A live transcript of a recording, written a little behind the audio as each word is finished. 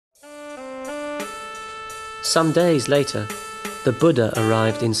Some days later, the Buddha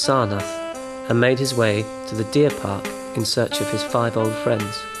arrived in Sarnath and made his way to the deer park in search of his 5 old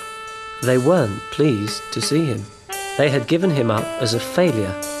friends. They weren't pleased to see him. They had given him up as a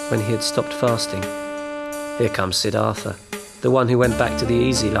failure when he had stopped fasting. "Here comes Siddhartha, the one who went back to the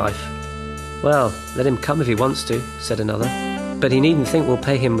easy life." "Well, let him come if he wants to," said another. "But he needn't think we'll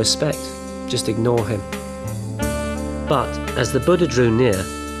pay him respect. Just ignore him." But as the Buddha drew near,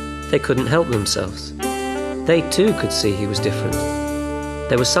 they couldn't help themselves. They too could see he was different.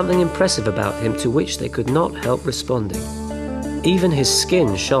 There was something impressive about him to which they could not help responding. Even his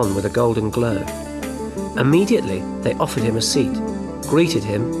skin shone with a golden glow. Immediately, they offered him a seat, greeted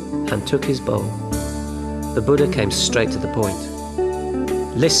him, and took his bowl. The Buddha came straight to the point.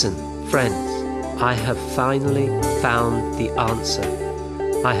 "Listen, friends, I have finally found the answer.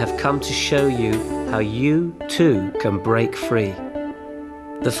 I have come to show you how you too can break free."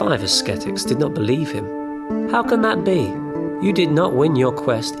 The 5 ascetics did not believe him. "How can that be? You did not win your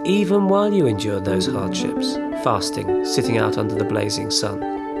quest even while you endured those hardships, fasting, sitting out under the blazing sun.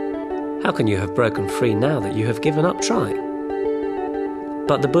 How can you have broken free now that you have given up trying?"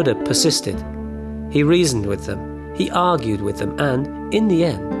 But the Buddha persisted. He reasoned with them, he argued with them, and, in the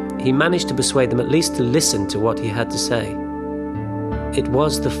end, he managed to persuade them at least to listen to what he had to say. It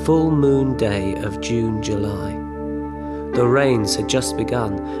was the full moon day of June-July. The rains had just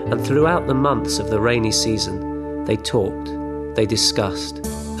begun, and throughout the months of the rainy season, they talked, they discussed,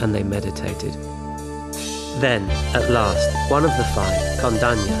 and they meditated. Then, at last, one of the 5,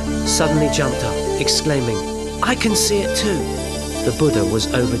 Kondanya, suddenly jumped up, exclaiming, "I can see it too!" The Buddha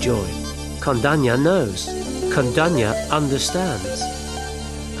was overjoyed. Kondanya knows. Kondanya understands.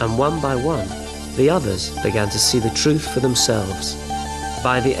 And one by one, the others began to see the truth for themselves.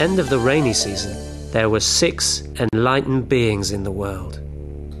 By the end of the rainy season, there were 6 enlightened beings in the world.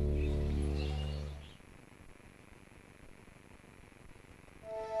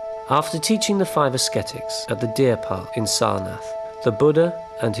 After teaching the 5 ascetics at the deer park in Sarnath, the Buddha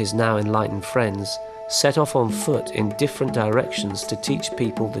and his now enlightened friends set off on foot in different directions to teach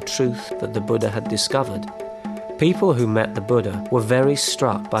people the truth that the Buddha had discovered. People who met the Buddha were very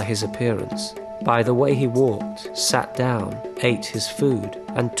struck by his appearance, by the way he walked, sat down, ate his food,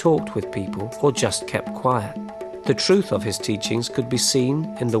 and talked with people, or just kept quiet. The truth of his teachings could be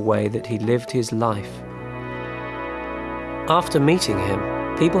seen in the way that he lived his life. After meeting him,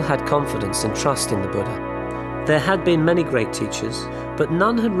 people had confidence and trust in the Buddha. There had been many great teachers, but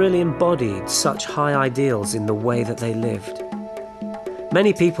none had really embodied such high ideals in the way that they lived.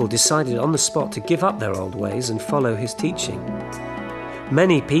 Many people decided on the spot to give up their old ways and follow his teaching.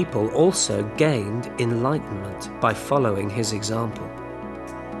 Many people also gained enlightenment by following his example.